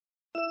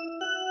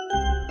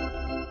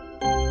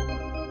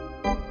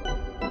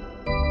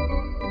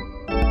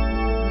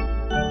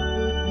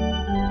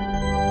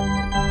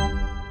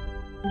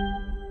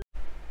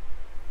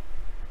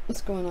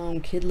What's going on,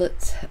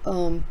 kidlets?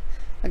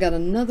 I got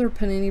another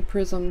Panini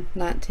Prizm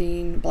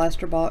 19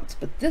 blaster box,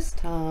 but this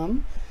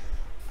time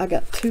I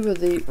got two of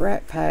the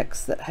rack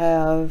packs that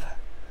have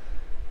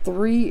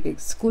 3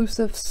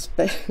 exclusive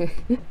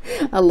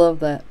I love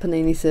that.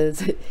 Panini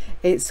says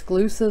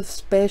exclusive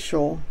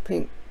special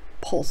pink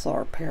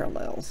pulsar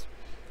parallels.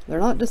 They're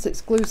not just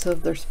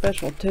exclusive, they're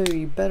special too.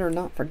 You better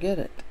not forget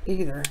it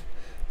either.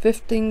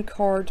 15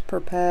 cards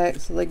per pack,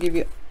 so they give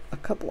you a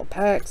couple of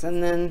packs,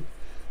 and then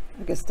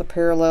I guess the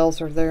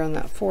parallels are there in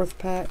that 4th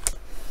pack.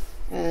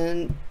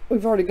 And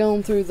we've already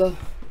gone through the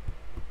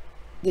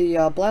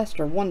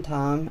blaster one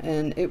time,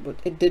 and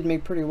it did me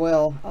pretty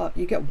well.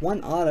 You get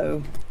 1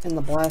 auto in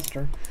the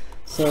blaster,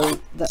 so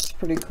that's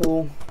pretty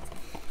cool,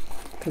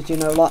 because you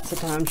know lots of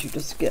times you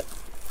just get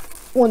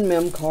 1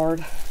 mem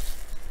card.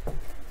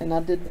 And I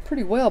did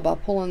pretty well by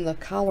pulling the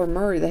Kyler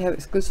Murray. They have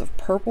exclusive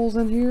purples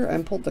in here,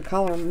 and pulled the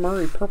Kyler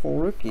Murray purple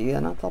rookie,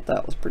 and I thought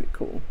that was pretty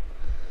cool.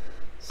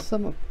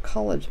 Some of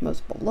college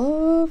most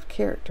beloved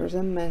characters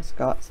and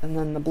mascots, and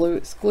then the blue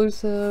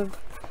exclusive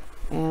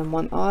and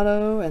 1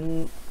 auto,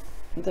 and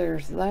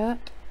there's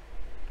that.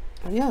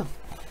 And yeah,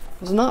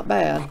 it was not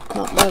bad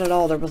at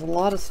all. There was a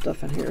lot of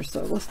stuff in here,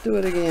 so let's do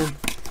it again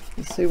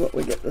and see what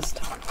we get this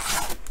time.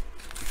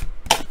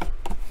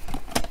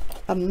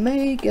 I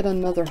may get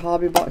another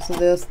hobby box of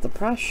this. The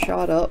price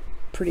shot up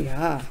pretty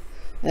high,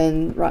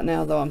 and right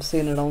now though I'm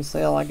seeing it on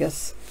sale, I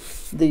guess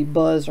the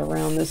buzz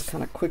around this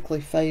kind of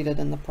quickly faded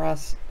and the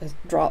price has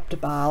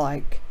dropped by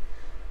like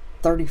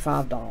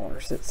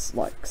 $35. It's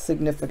like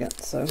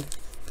significant. So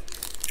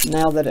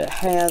now that it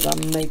has, I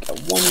make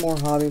 1 more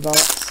hobby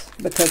box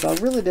because I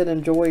really did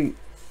enjoy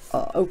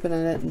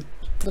opening it and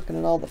looking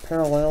at all the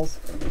parallels.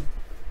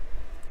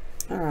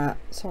 Alright,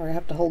 sorry, I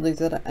have to hold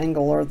these at an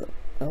angle or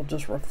they'll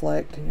just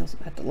reflect, and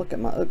you'll have to look at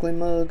my ugly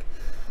mug.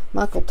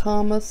 Michael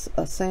Thomas,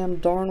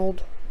 Sam Darnold,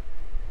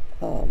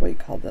 what do you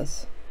call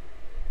this?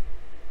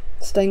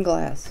 Stained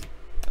glass.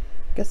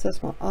 I guess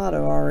that's my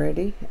auto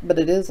already, but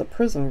it is a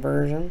Prizm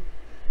version.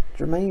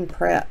 Jermaine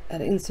Pratt at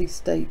NC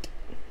State,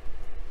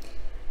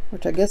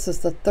 which I guess is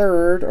the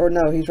 3rd, or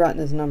no, he's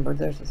writing his number.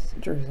 There's his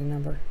jersey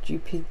number,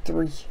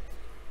 GP3.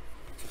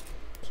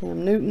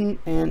 Cam Newton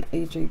and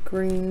AJ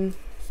Green.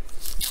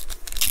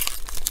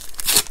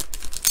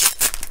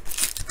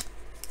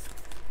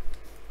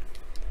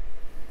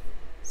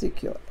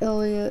 Ezekiel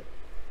Elliott,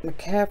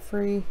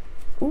 McCaffrey.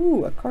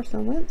 Ooh, a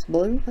Carson Wentz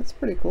blue. That's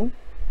pretty cool.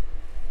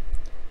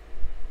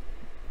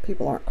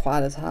 People aren't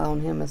quite as high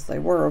on him as they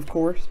were, of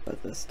course, but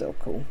it's still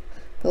cool.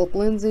 Philip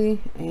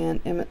Lindsay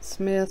and Emmitt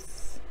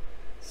Smith,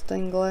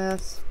 stained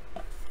glass.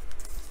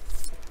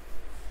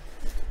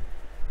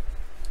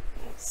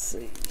 Let's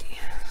see.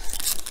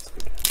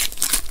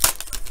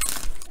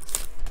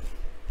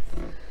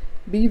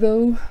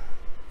 Bevo,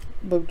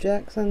 Bo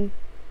Jackson,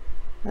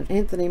 and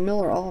Anthony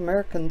Miller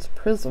All-Americans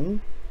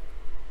Prizm.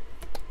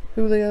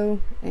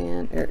 Julio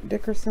and Eric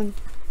Dickerson.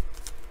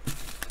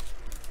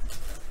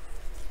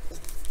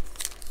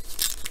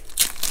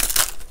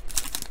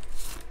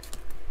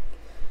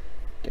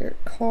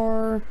 Derek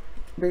Carr,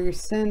 Barry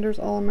Sanders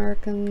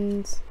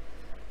All-Americans,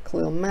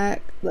 Khalil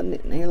Mack, the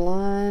Nittany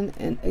Lion,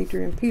 and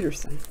Adrian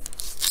Peterson.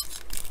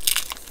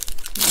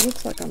 It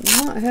looks like I'm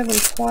not having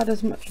quite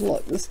as much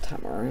luck this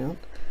time around.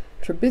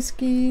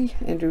 Trubisky,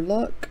 Andrew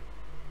Luck.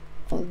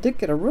 Well, I did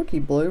get a rookie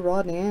blue,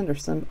 Rodney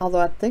Anderson,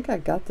 although I think I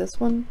got this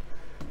one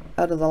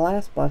out of the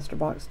last blaster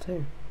box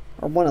too,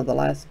 or one of the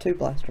last 2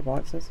 blaster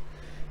boxes.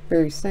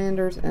 Barry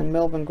Sanders and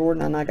Melvin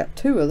Gordon, and I got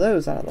 2 of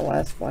those out of the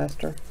last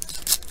blaster.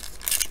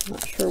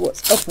 Not sure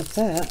what's up with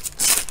that.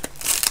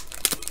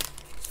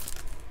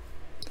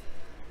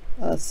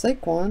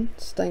 Saquon,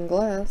 stained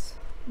glass.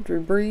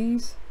 Drew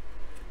Brees,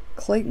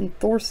 Clayton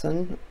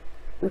Thorson,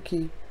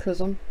 rookie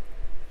Prizm.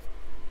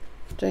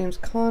 James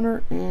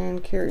Conner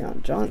and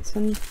Kerryon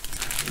Johnson.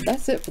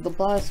 That's it for the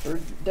blaster.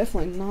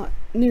 Definitely not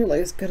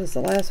nearly as good as the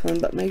last one,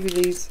 but maybe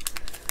these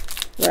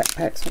rack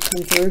packs will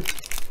come through.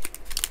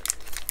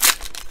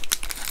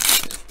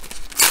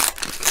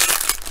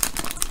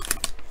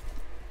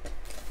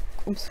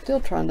 I'm still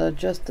trying to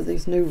adjust to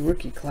these new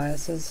rookie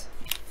classes.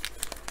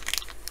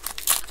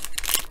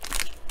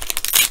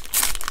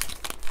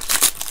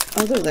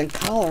 Other than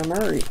Kyler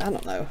Murray, I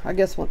don't know. I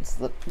guess once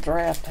the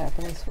draft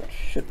happens, which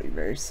should be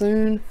very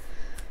soon,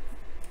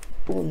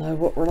 we'll know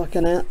what we're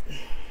looking at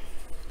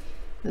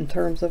in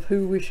terms of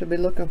who we should be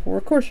looking for.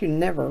 Of course, you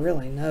never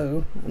really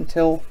know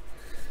until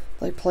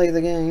they play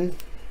the game.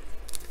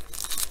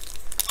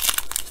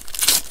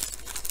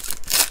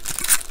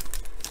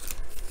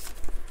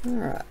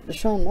 Alright,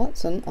 Deshaun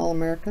Watson,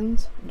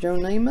 All-Americans. Joe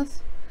Namath,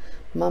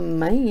 my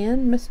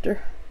man, Mr.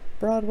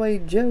 Broadway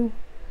Joe,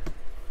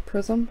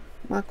 Prizm.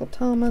 Michael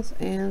Thomas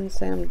and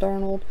Sam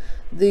Darnold.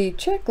 The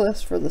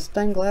checklist for the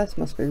stained glass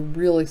must be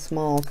really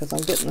small because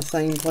I'm getting the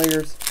same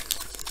players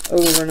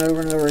over and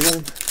over and over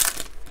again.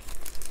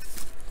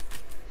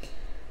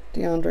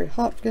 DeAndre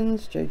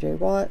Hopkins, J.J.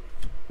 Watt,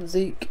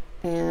 Zeke,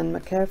 and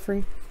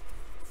McCaffrey.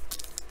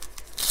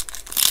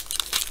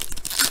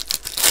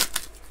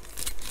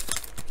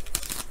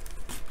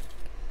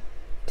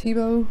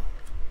 Tebow,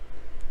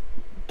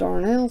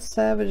 Darnell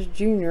Savage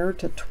Jr.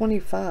 to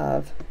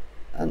 25.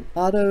 An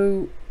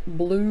auto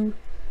blue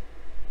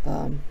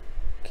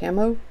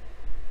camo.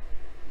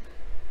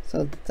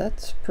 So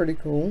that's pretty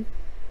cool.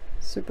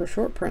 Super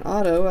short print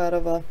auto out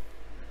of a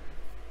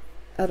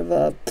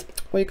what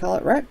do you call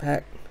it, Rack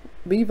Pack.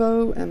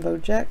 Bevo and Bo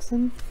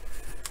Jackson.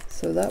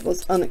 So that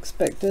was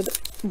unexpected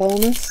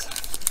bonus.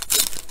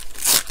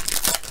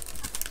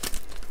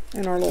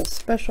 And our little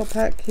special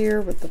pack here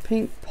with the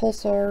pink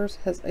pulsars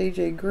has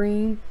AJ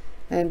Green,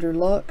 Andrew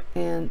Luck,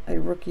 and a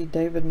rookie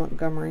David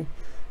Montgomery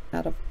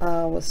out of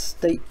Iowa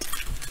State.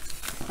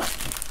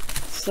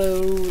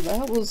 So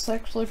that was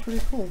actually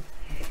pretty cool.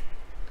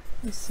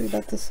 Let's see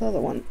about this other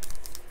one.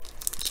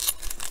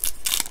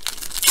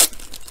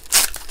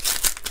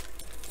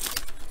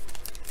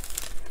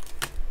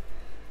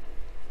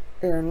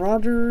 Aaron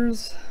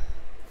Rodgers.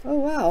 Oh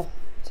wow,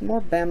 some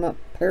more Bama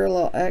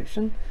parallel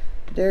action.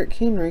 Derrick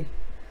Henry.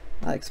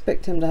 I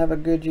expect him to have a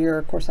good year.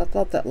 Of course, I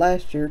thought that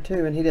last year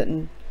too, and he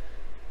didn't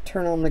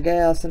turn on the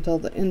gas until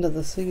the end of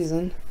the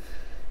season.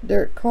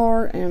 Derek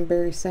Carr and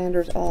Barry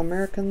Sanders,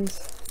 All-Americans.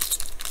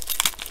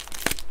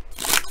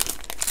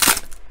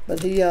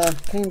 But he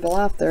came to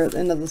life there at the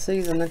end of the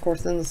season. Of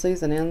course, then the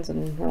season ends,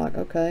 and we're like,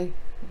 okay.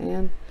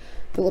 And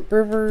Phillip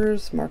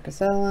Rivers,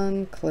 Marcus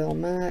Allen, Khalil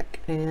Mack,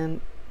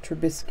 and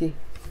Trubisky.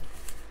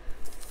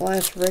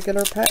 Last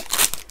regular pack.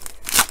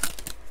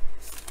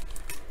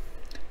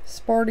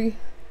 Sparty,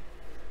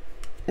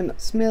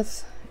 Emmett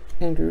Smith,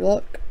 Andrew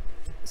Luck,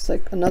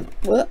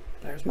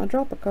 there's my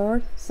drop a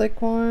card.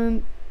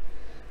 Saquon.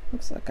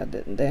 Looks like I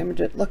didn't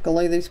damage it.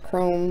 Luckily, these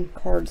chrome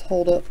cards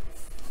hold up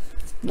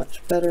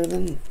much better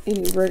than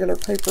any regular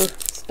regular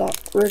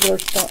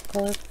stock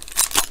card.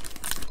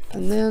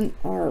 And then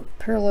our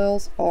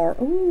parallels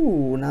are,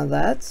 ooh, now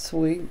that's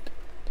sweet.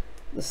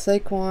 The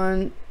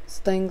Saquon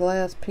stained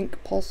glass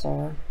pink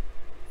pulsar.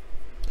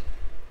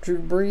 Drew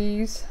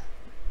Brees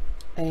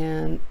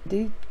and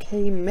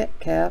DK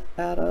Metcalf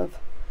out of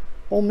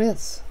Ole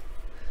Miss.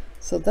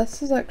 So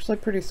this is actually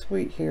pretty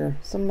sweet here.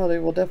 Somebody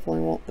will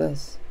definitely want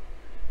this.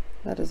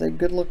 That is a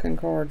good looking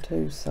card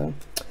too. So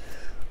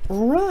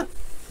alright,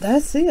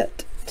 that's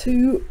it.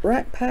 2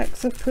 rack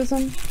packs of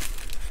Prizm.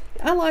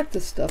 I like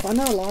this stuff. I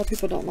know a lot of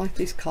people don't like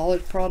these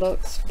college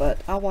products,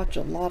 but I watch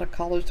a lot of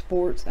college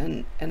sports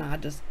and I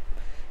just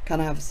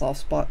kind of have a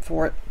soft spot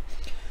for it.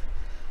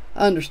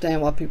 I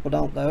understand why people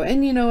don't though,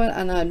 and you know what,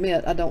 and I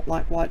admit I don't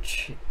like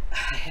watch,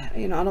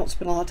 you know, I don't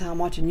spend a lot of time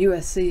watching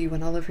USC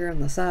when I live here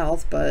in the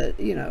South, but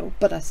you know,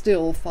 but I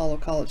still follow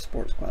college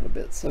sports quite a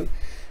bit, so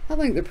I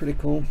think they're pretty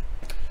cool.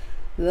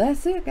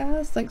 That's it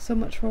guys, thanks so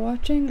much for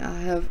watching.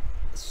 I have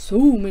so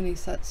many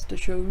sets to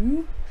show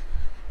you.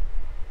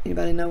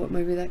 Anybody know what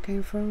movie that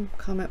came from?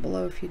 Comment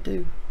below if you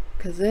do,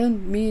 because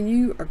then me and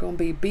you are going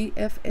to be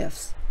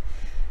BFFs.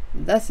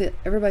 That's it.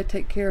 Everybody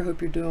take care.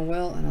 Hope you're doing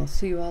well, and I'll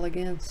see you all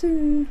again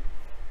soon.